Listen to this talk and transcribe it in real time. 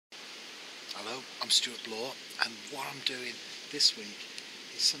Hello, I'm Stuart Law, and what I'm doing this week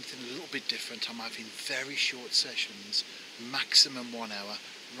is something a little bit different. I'm having very short sessions, maximum 1 hour,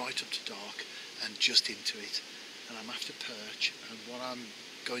 right up to dark and just into it. And I'm after perch, and what I'm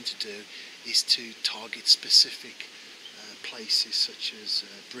going to do is to target specific places such as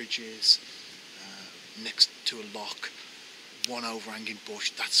bridges, next to a lock, one overhanging bush,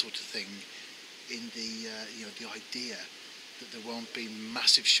 that sort of thing, in the the idea that there won't be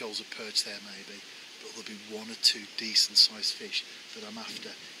massive shoals of perch there maybe, but there'll be one or two decent sized fish that I'm after.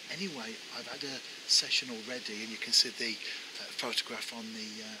 Anyway, I've had a session already, and you can see the photograph on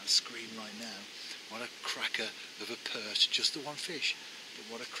the screen right now. What a cracker of a perch, just the one fish, but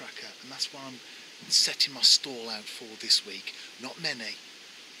what a cracker. And that's what I'm setting my stall out for this week. Not many,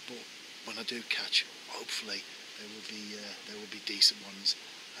 but when I do catch, hopefully there will be decent ones.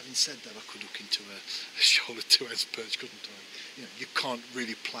 Having said that, I could look into a shoal of 2 ounce perch, couldn't I? You can't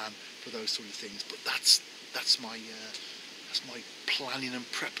really plan for those sort of things, but that's my planning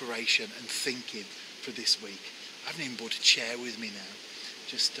and preparation and thinking for this week. I haven't even brought a chair with me now,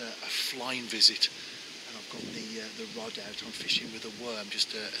 just a flying visit, and I've got the rod out. I'm fishing with a worm,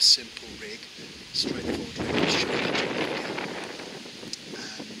 just a simple rig, straightforward rig,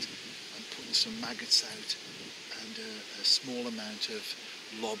 and I'm putting some maggots out and a small amount of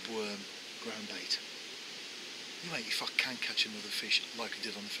lobworm ground bait. Anyway, if I can catch another fish like I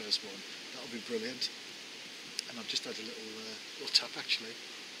did on the first one, that'll be brilliant. And I've just had a little tap actually.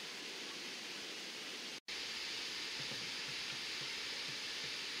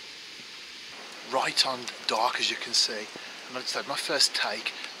 Right on dark, as you can see, and I just had my first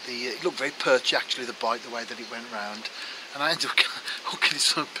take. It looked very perchy actually, the bite, the way that it went round, and I ended up hooking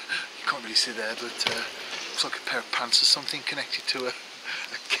this up. You can't really see there, but looks like a pair of pants or something connected to a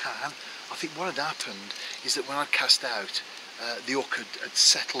can. I think what had happened is that when I cast out, the hook had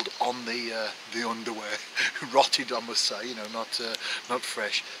settled on the underwear, rotted I must say, not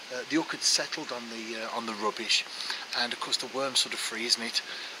fresh. The hook had settled on the rubbish, and of course the worm sort of freezing it,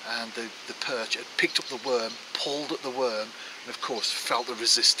 and the perch had picked up the worm, pulled at the worm, and of course felt the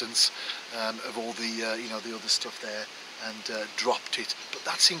resistance of all the the other stuff there, and dropped it. But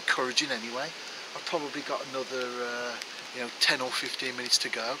that's encouraging anyway. I've probably got another 10 or 15 minutes to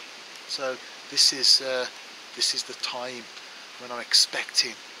go, so this is the time when I'm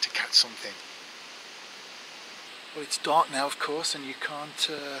expecting to catch something. Well, it's dark now of course, and you can't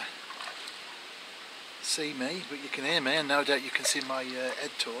see me, but you can hear me, and no doubt you can see my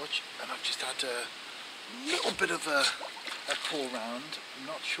head torch. And I've just had a little bit of a pull round. I'm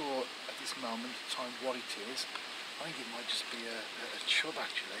not sure at this moment in time what it is. I think it might just be a chub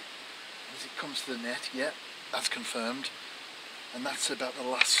actually. As it comes to the net, yeah, that's confirmed, and that's about the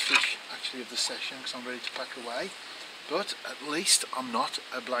last fish actually of the session, because I'm ready to pack away. But at least I'm not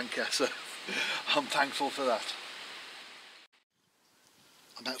a blanker, so I'm thankful for that.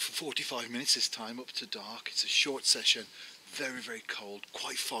 I'm out for 45 minutes this time, up to dark. It's a short session, very cold,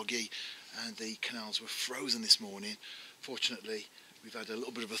 quite foggy, and the canals were frozen this morning. Fortunately, we've had a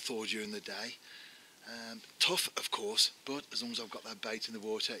little bit of a thaw during the day. Tough of course, but as long as I've got that bait in the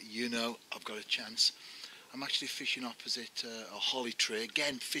water, I've got a chance. I'm actually fishing opposite a holly tree,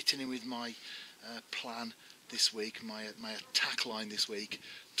 again fitting in with my plan this week, my attack line this week,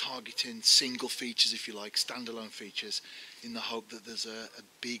 targeting single features if you like, standalone features, in the hope that there's a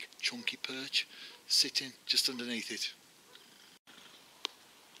big chunky perch sitting just underneath it.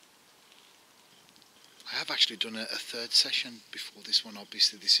 I have actually done a third session before this one.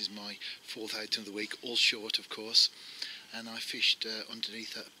 Obviously this is my fourth outing of the week, all short of course, and I fished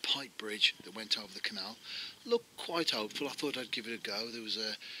underneath a pipe bridge that went over the canal. Looked quite hopeful. I thought I'd give it a go. There was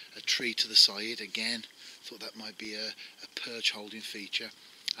a tree to the side again. Thought that might be a perch holding feature.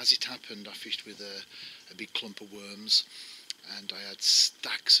 As it happened, I fished with a big clump of worms, and I had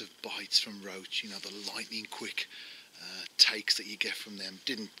stacks of bites from roach, the lightning quick takes that you get from them.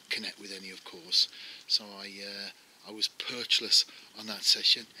 Didn't connect with any of course, so I was perchless on that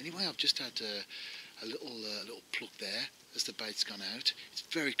session. Anyway, I've just had a little pluck there as the bait's gone out. It's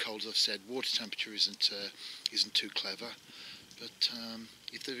very cold, as I've said. Water temperature isn't too clever, but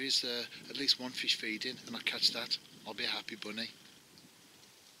if there is at least one fish feeding and I catch that, I'll be a happy bunny.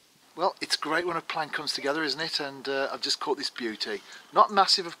 Well, it's great when a plan comes together, isn't it? And I've just caught this beauty. Not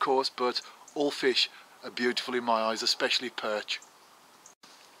massive of course, but all fish are beautiful in my eyes, especially perch.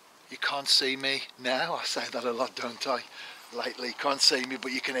 You can't see me now. I say that a lot, don't I? Lately, you can't see me,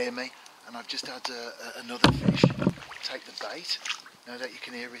 but you can hear me. And I've just had another fish take the bait. No doubt you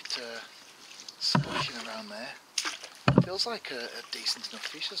can hear it splashing around there. Feels like a decent enough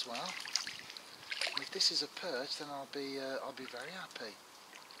fish as well. And if this is a perch, then I'll be very happy.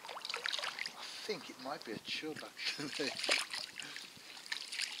 think it might be a chub actually.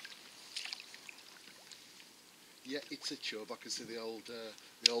 Yeah, it's a chub. I can see the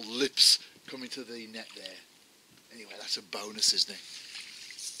old lips coming to the net there. Anyway, that's a bonus, isn't it?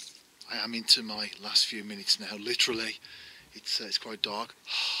 I am into my last few minutes now. Literally, it's quite dark.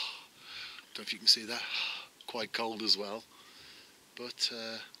 Don't know if you can see that. Quite cold as well. But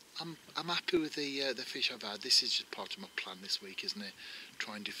I'm happy with the fish I've had. This is just part of my plan this week, isn't it?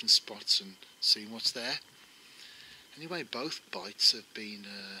 Trying different spots and seeing what's there. Anyway, both bites have been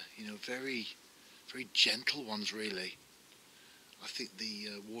very gentle ones really. I think the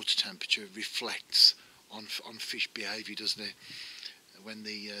water temperature reflects on fish behaviour, doesn't it? When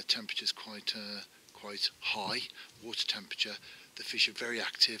the temperature is quite high, water temperature, the fish are very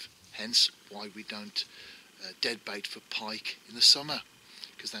active. Hence why we don't dead bait for pike in the summer,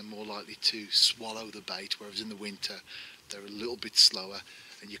 because they're more likely to swallow the bait, whereas in the winter they're a little bit slower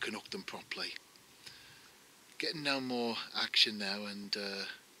and you can hook them properly. Getting no more action now, and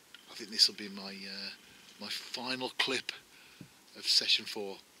I think this will be my my final clip of session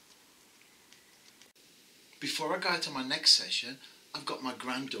 4. Before I go to my next session, I've got my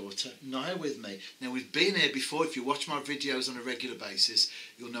granddaughter Naya with me. Now, we've been here before. If you watch my videos on a regular basis,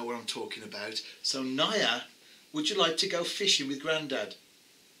 you'll know what I'm talking about. So Naya, would you like to go fishing with Grandad?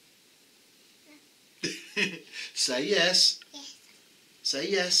 Say yes. Yes. Say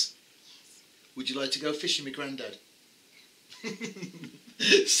yes. Would you like to go fishing with Grandad?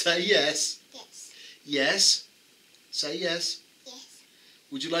 Say yes. Yes. Yes. Say yes. Yes.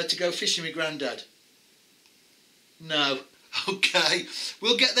 Would you like to go fishing with Grandad? No. Okay.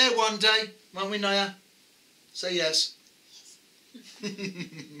 We'll get there one day, won't we, Naya? Say yes. Yes.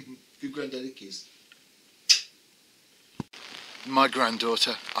 Give Grandad a kiss. My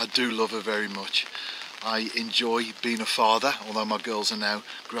granddaughter, I do love her very much. I enjoy being a father, although my girls are now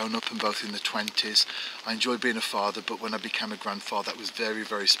grown up and both in their 20s. I enjoy being a father, but when I became a grandfather, that was very,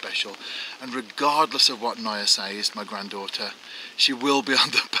 very special. And regardless of what Naya says, my granddaughter, she will be on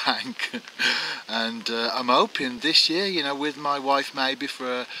the bank. And I'm hoping this year, with my wife maybe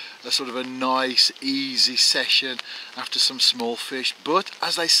for a sort of a nice, easy session after some small fish. But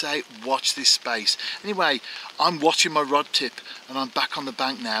as they say, watch this space. Anyway, I'm watching my rod tip and I'm back on the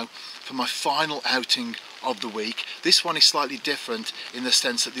bank now for my final outing of the week. This one is slightly different in the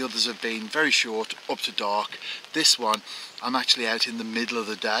sense that the others have been very short, up to dark. This one, I'm actually out in the middle of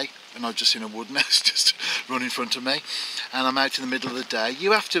the day, and I've just seen a wood nest just run in front of me, and I'm out in the middle of the day.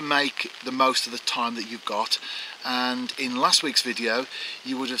 You have to make the most of the time that you've got, and in last week's video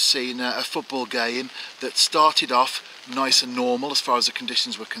you would have seen a football game that started off nice and normal as far as the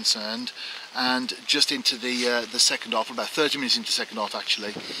conditions were concerned, and just into the second half, about 30 minutes into the second half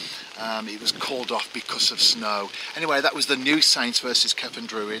actually, it was called off because of snow. Anyway, that was the New Saints versus Kevin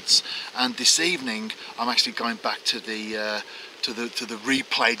Druids, and this evening I'm actually going back to the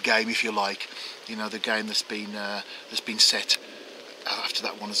replayed game, if you like. The game that's been set after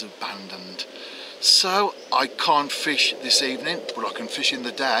that one is abandoned. So I can't fish this evening, but I can fish in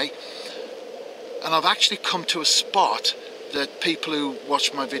the day. And I've actually come to a spot that people who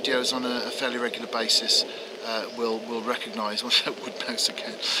watch my videos on a fairly regular basis will recognise. What's that wood mouse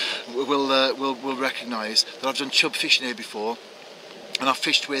again? Will recognise that I've done chub fishing here before, and I've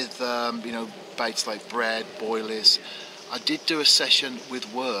fished with baits like bread, boilies. I did do a session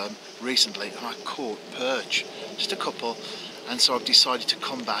with worm recently, and I caught perch, just a couple. And so I've decided to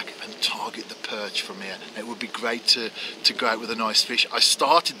come back and target the perch from here. It would be great to go out with a nice fish. I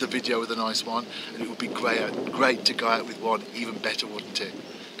started the video with a nice one, and it would be great to go out with one even better, wouldn't it?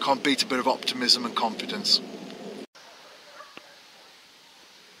 Can't beat a bit of optimism and confidence.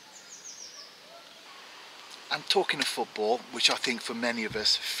 And talking of football, which I think for many of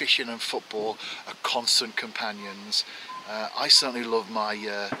us, fishing and football are constant companions. I certainly love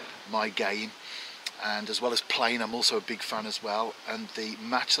my game. And as well as playing, I'm also a big fan as well. And the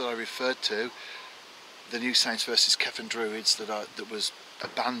match that I referred to, the New Saints versus Kevin Druids, that was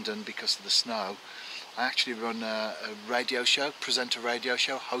abandoned because of the snow, I actually run a radio show, present a radio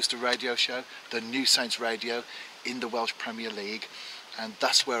show, host a radio show, the New Saints Radio in the Welsh Premier League, and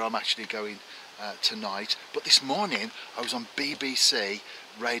that's where I'm actually going tonight. But this morning I was on BBC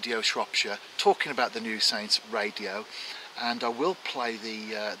Radio Shropshire talking about the New Saints Radio, and I will play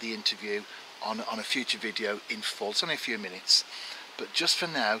the interview on a future video in full. It's only a few minutes, but just for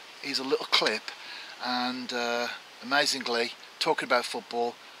now, here's a little clip. And amazingly, talking about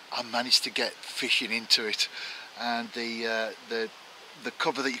football, I managed to get fishing into it. And the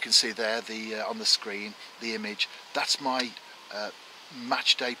cover that you can see there, on the screen, the image, that's my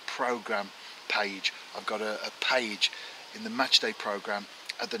match day program page. I've got a page in the match day program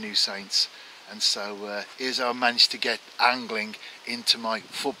at the New Saints, And so here's how I managed to get angling into my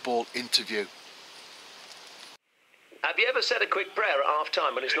football interview. Have you ever said a quick prayer at half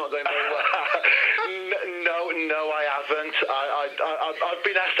time when it's not going very well? No, I haven't. I've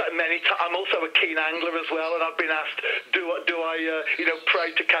been asked that many times. I'm also a keen angler as well, and I've been asked, do I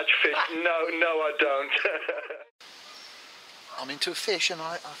pray to catch fish? No, I don't. I'm into a fish, and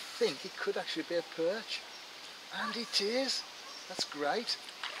I think it could actually be a perch, and it is. That's great.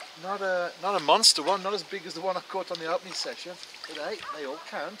 Not a monster one, not as big as the one I caught on the opening session, but hey, they all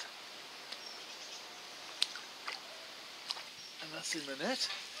count. And that's in the net.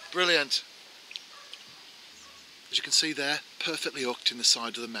 Brilliant. As you can see there, perfectly hooked in the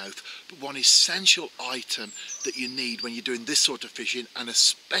side of the mouth. But one essential item that you need when you're doing this sort of fishing, and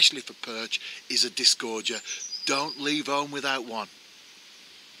especially for perch, is a disgorger. Don't leave home without one.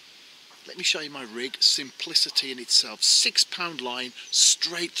 Let me show you my rig. Simplicity in itself. 6 pound line,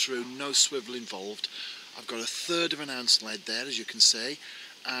 straight through, no swivel involved. I've got 1/3 of an ounce lead there, as you can see,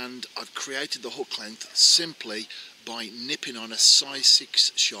 and I've created the hook length simply by nipping on a size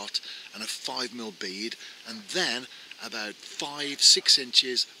 6 shot and a 5mm bead, and then about 5-6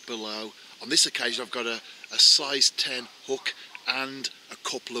 inches below, on this occasion I've got a size 10 hook and a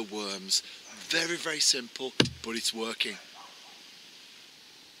couple of worms. Very, very simple, but it's working.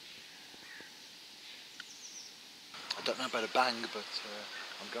 I don't know about a bang, but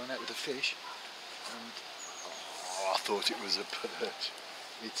I'm going out with a fish, and I thought it was a perch.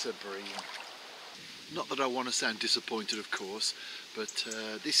 It's a bream. Not that I want to sound disappointed, of course, but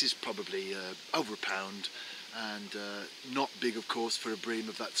this is probably over £1, and not big, of course, for a bream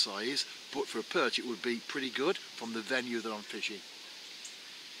of that size, but for a perch it would be pretty good from the venue that I'm fishing.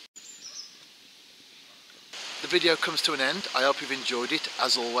 The video comes to an end. I hope you've enjoyed it.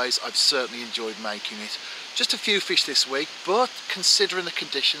 As always, I've certainly enjoyed making it. Just a few fish this week, but considering the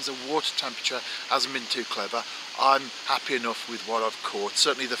conditions, the water temperature hasn't been too clever. I'm happy enough with what I've caught.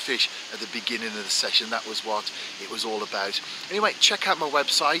 Certainly the fish at the beginning of the session, that was what it was all about. Anyway, check out my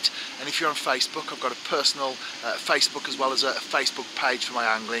website, and if you're on Facebook, I've got a personal Facebook as well as a Facebook page for my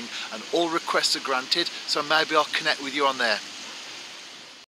angling, and all requests are granted, so maybe I'll connect with you on there.